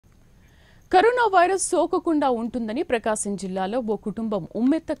Corona virus సోకకుండా ఉంటుందని ప్రకాశం జిల్లాలో ఓ కుటుంబం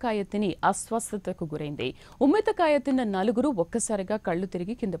ఉమ్మెత్తకాయ తిని అస్వస్థతకు గురైంది. ఉమ్మెత్తకాయ తిన్న నలుగురు ఒక్కసారిగా కళ్లు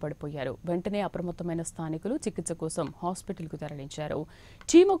తిరిగి కింద పడిపోయారు. వెంటనే అప్రమత్తమైన స్థానికులు చికిత్స కోసం హాస్పిటల్కు తరలించారు.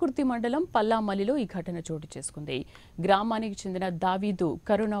 చీమకుర్తి మండలం పల్లామల్లిలో ఈ ఘటన చోటు చేసుకుంది. గ్రామానికి చెందిన దావీదు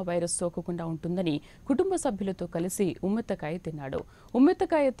కరోనా వైరస్ సోకకుండా ఉంటుందని కుటుంబ సభ్యులతో కలిసి ఉమ్మెత్తకాయ తిన్నాడు.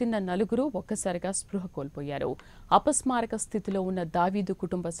 ఉమ్మెత్తకాయ తిన్న నలుగురు ఒక్కసారిగా స్పృహ కోల్పోయారు. అపస్మారక స్థితిలో ఉన్న దావీదు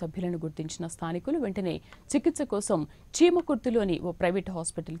కుటుంబ సభ్యులను గుర్తించిన స్థానికులు వెంటనే చికిత్స కోసం చీమకుర్తిలోని ఓ ప్రైవేట్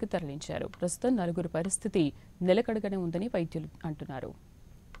హాస్పిటల్కి తరలించారు. ప్రస్తుతం నలుగురు పరిస్థితి నిలకడగానే ఉందని వైద్యులు అంటున్నారు.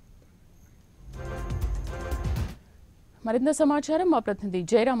 మరింత సమాచారం మా ప్రతినిధి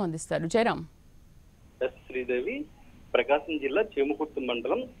జయరాం అందిస్తారు. జయరాం. శ్రీదేవి ప్రకాశం జిల్లా చీమకుర్తి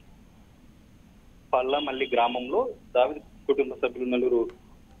మండలం పల్లమల్లి గ్రామంలో దావిది కుటుంబ సభ్యులు నలుగురు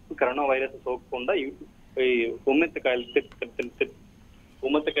కరోనా వైరస్ సోకకుండా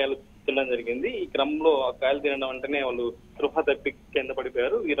ఉమ్మెత్తకాయలు తినడం జరిగింది. ఈ క్రమంలో ఆ కాయలు తినడం వెంటనే వాళ్ళు స్పృహ తప్పి కింద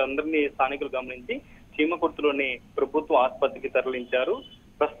పడిపోయారు. వీరందరినీ స్థానికులు గమనించి చీమకుర్తిలోని ప్రభుత్వ ఆసుపత్రికి తరలించారు.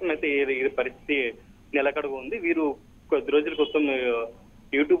 ప్రస్తుతం అయితే ఈ పరిస్థితి నిలకడగా ఉంది. వీరు కొద్ది రోజుల క్రితం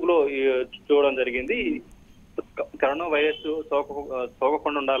యూట్యూబ్ లో చూడడం జరిగింది. కరోనా వైరస్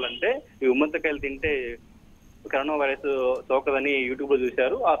సోకకుండా ఉండాలంటే ఈ ఉమ్మెత్తకాయలు తింటే కరోనా వైరస్ సోకదని యూట్యూబ్ లో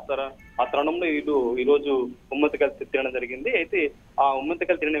చూశారు. ఆ తరుణంలో వీళ్ళు ఈ రోజు ఉమ్మెత్తకాయలు తినడం జరిగింది. అయితే ఆ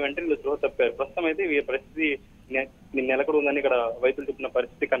ఉమ్మెత్తకాయలు తినడం వెంటనే వీళ్ళు స్పృహ తప్పారు. ప్రస్తుతం అయితే ఈ పరిస్థితి నెలకొందని ఉందని ఇక్కడ వైద్యులు చెప్పిన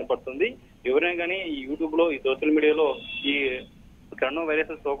పరిస్థితి కనపడుతుంది. ఎవరైనా కానీ ఈ యూట్యూబ్ లో ఈ సోషల్ మీడియాలో ఈ కరోనా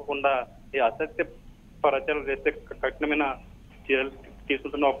వైరస్ సోకకుండా ఈ అసత్య ప్రచారం చేస్తే కఠినమైన చర్యలు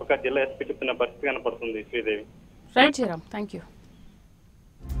తీసుకుంటున్న ఒక్కొక్క జిల్లా ఎస్పీ చెప్తున్న పరిస్థితి కనపడుతుంది. Sridevi. Right Jayaram, thank you.